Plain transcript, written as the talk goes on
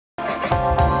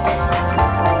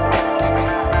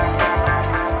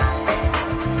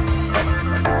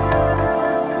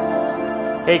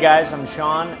Hey guys, I'm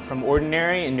Sean from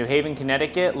Ordinary in New Haven,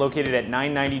 Connecticut, located at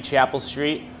 990 Chapel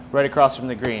Street, right across from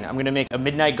the Green. I'm gonna make a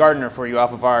Midnight Gardener for you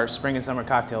off of our spring and summer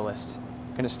cocktail list.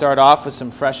 I'm gonna start off with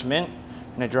some fresh mint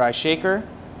in a dry shaker.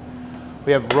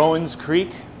 We have Rowan's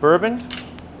Creek bourbon.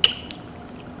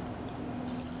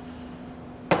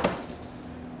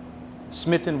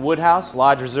 Smith & Woodhouse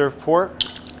Lodge Reserve port.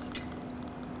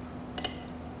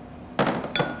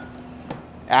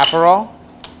 Aperol.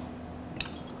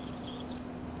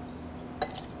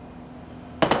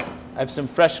 I have some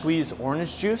fresh squeezed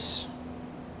orange juice.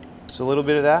 Just a little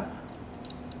bit of that.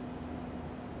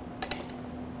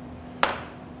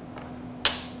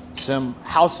 Some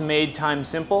house-made Thyme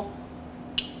Simple.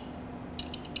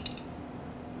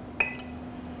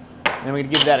 And we're going to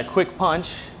give that a quick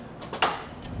punch.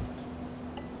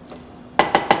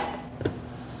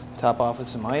 Top off with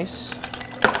some ice.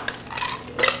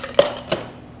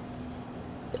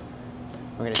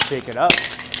 We're going to shake it up.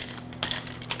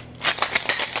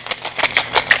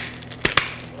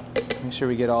 Make sure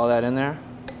we get all that in there.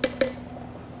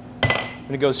 I'm going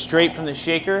to go straight from the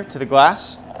shaker to the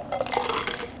glass.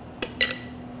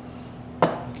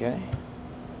 Okay.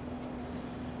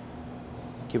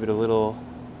 Give it a little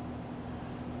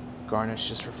garnish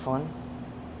just for fun.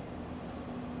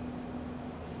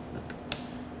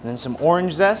 And then some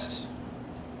orange zest.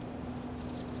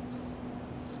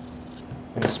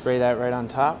 I'm going to spray that right on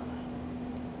top.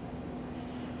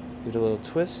 Give it a little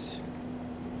twist.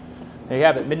 There you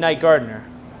have it, Midnight Gardener.